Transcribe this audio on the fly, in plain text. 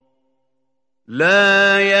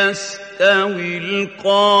لا يستوي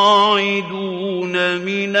القاعدون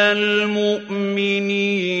من المؤمنين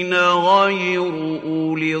غير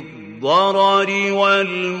أولي الضرر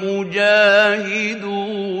والمجاهدون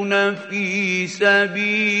في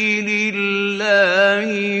سبيل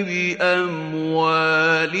الله بأموالهم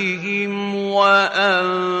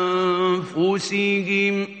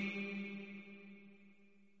وأنفسهم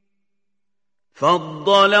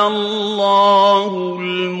فضل الله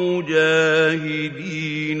المجاهدين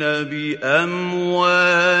بأموالهم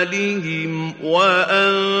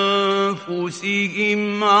وأنفسهم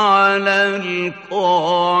على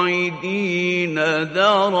القاعدين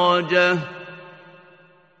درجة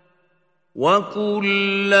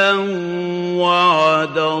وكلا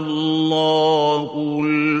وعد الله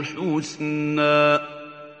الحسنى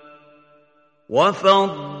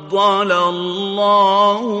وفضل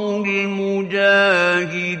الله المجاهدين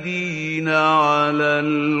على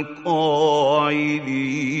القاعدين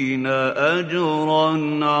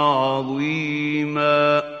أجرا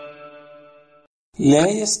عظيما. لا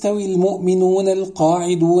يستوي المؤمنون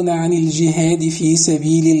القاعدون عن الجهاد في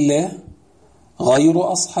سبيل الله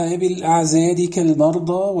غير أصحاب الأعذار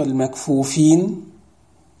كالمرضى والمكفوفين،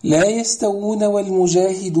 لا يستوون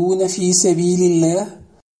والمجاهدون في سبيل الله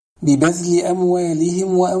ببذل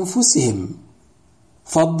أموالهم وأنفسهم،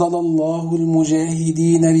 فضل الله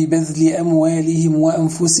المجاهدين ببذل أموالهم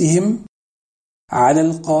وأنفسهم على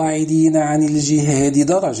القاعدين عن الجهاد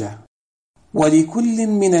درجة، ولكل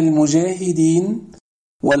من المجاهدين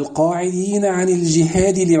والقاعدين عن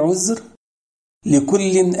الجهاد لعذر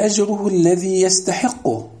لكل أجره الذي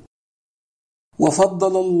يستحقه،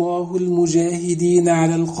 وفضل الله المجاهدين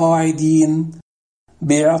على القاعدين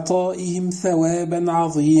بإعطائهم ثوابا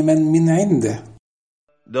عظيما من عنده،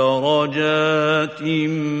 درجات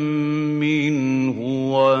منه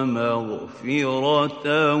ومغفرة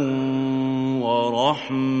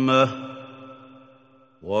ورحمة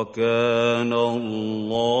وكان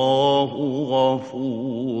الله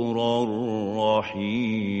غفورا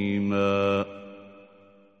رحيما.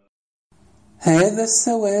 هذا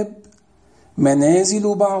الثواب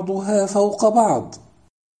منازل بعضها فوق بعض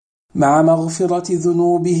مع مغفرة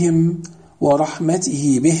ذنوبهم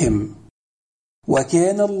ورحمته بهم،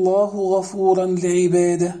 وكان الله غفورا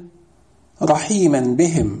لعباده رحيما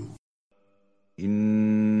بهم.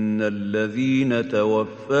 إن الذين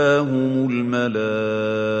توفاهم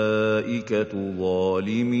الملائكة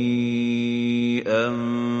ظالمي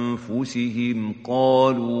أنفسهم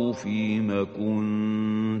قالوا فيم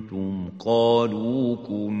كنتم قالوا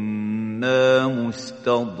كنا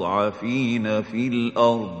مستضعفين في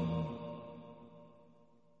الأرض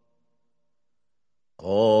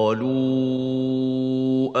قالوا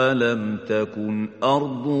ألم تكن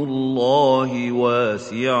أرض الله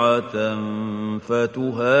واسعة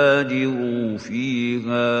فتهاجروا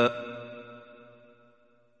فيها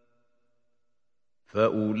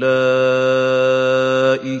فأولئك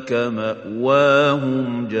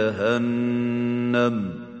مأواهم جهنم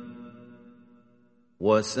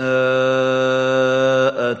وساءت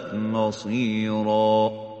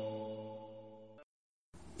مصيرا.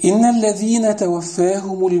 إن الذين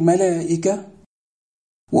توفاهم الملائكة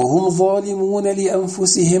وهم ظالمون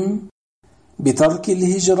لأنفسهم بترك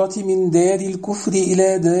الهجرة من دار الكفر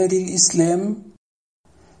إلى دار الإسلام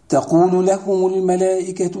تقول لهم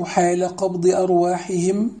الملائكة حال قبض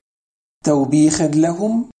أرواحهم توبيخا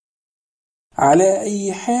لهم: على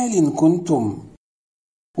أي حال كنتم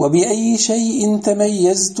وبأي شيء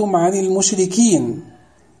تميزتم عن المشركين؟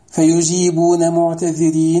 فيجيبون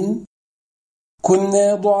معتذرين: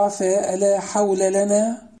 كنا ضعفاء لا حول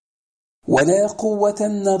لنا ولا قوة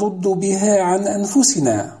نرد بها عن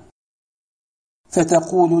أنفسنا.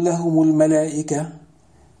 فتقول لهم الملائكة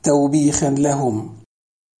توبيخا لهم: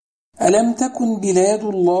 ألم تكن بلاد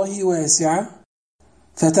الله واسعة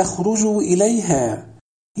فتخرجوا إليها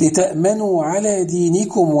لتأمنوا على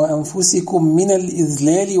دينكم وأنفسكم من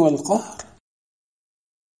الإذلال والقهر؟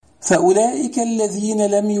 فأولئك الذين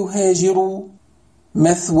لم يهاجروا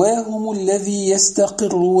مثواهم الذي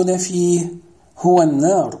يستقرون فيه هو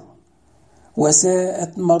النار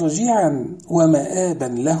وساءت مرجعا ومآبا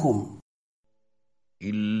لهم.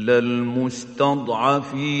 إلا المستضعفين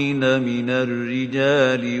من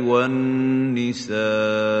الرجال والنساء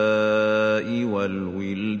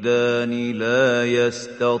والولدان لا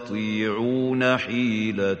يستطيعون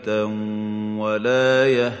حيلة ولا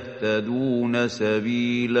يهتدون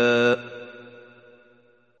سبيلا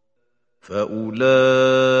فأولئك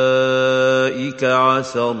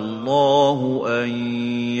عسى الله أن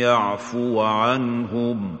يعفو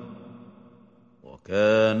عنهم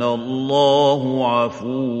وكان الله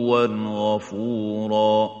عفوا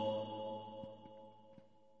غفورا.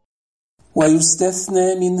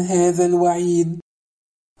 ويستثنى من هذا الوعيد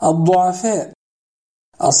الضعفاء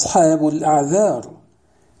أصحاب الأعذار،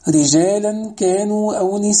 رجالا كانوا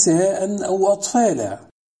أو نساء أو أطفالا،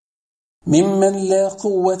 ممن لا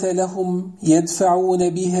قوة لهم يدفعون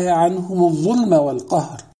بها عنهم الظلم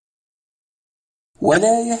والقهر،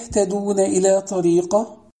 ولا يهتدون إلى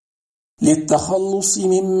طريقة للتخلص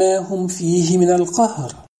مما هم فيه من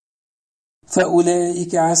القهر،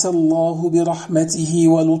 فأولئك عسى الله برحمته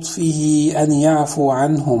ولطفه أن يعفو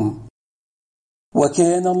عنهم،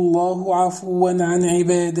 وكان الله عفوا عن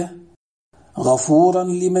عباده غفورا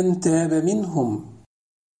لمن تاب منهم.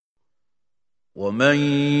 ومن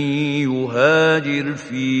يهاجر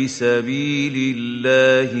في سبيل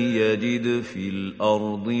الله يجد في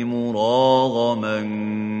الأرض مراغما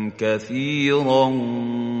كثيرا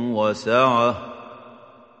وسعة،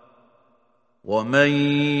 ومن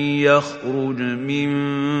يخرج من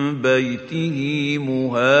بيته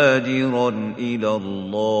مهاجرا إلى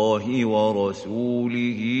الله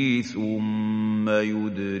ورسوله ثم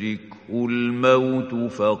يدركه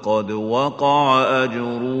الموت فقد وقع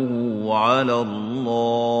أجره على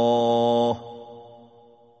الله،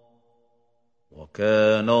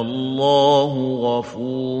 وكان الله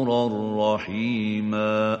غفورا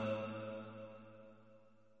رحيما.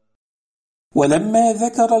 ولما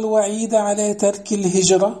ذكر الوعيد على ترك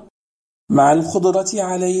الهجرة مع القدرة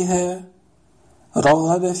عليها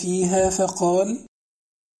رغب فيها فقال: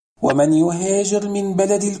 ومن يهاجر من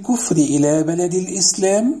بلد الكفر إلى بلد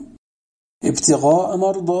الإسلام ابتغاء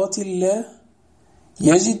مرضات الله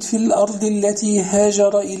يجد في الأرض التي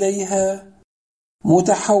هاجر إليها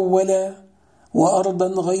متحولا وأرضا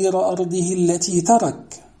غير أرضه التي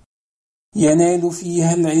ترك، ينال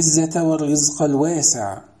فيها العزة والرزق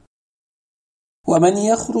الواسع. ومن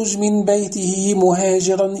يخرج من بيته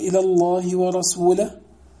مهاجرا إلى الله ورسوله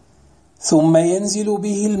ثم ينزل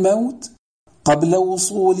به الموت قبل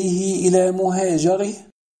وصوله إلى مهاجره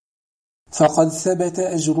فقد ثبت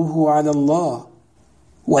أجره على الله،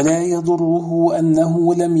 ولا يضره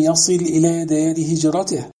أنه لم يصل إلى دار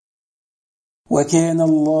هجرته، وكان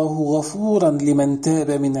الله غفورا لمن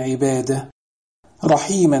تاب من عباده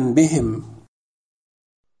رحيما بهم.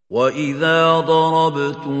 وإذا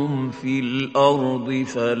ضربتم في الأرض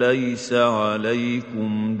فليس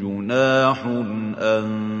عليكم جناح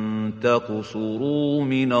أن تقصروا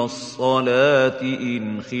من الصلاة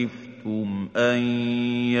إن خفتم أن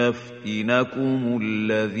يفتنكم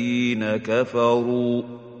الذين كفروا،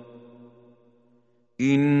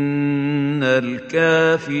 إن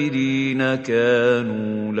الكافرين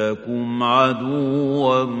كانوا لكم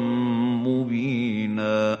عدوا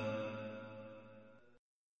مبينا.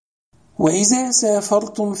 وإذا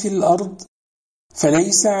سافرتم في الأرض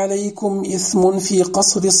فليس عليكم إثم في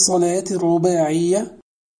قصر الصلاة الرباعية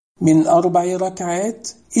من 4 ركعات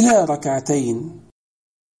إلى 2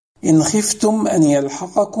 إن خفتم أن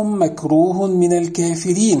يلحقكم مكروه من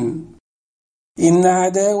الكافرين، إن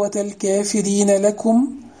عداوة الكافرين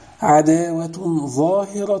لكم عداوة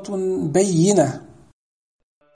ظاهرة بينة.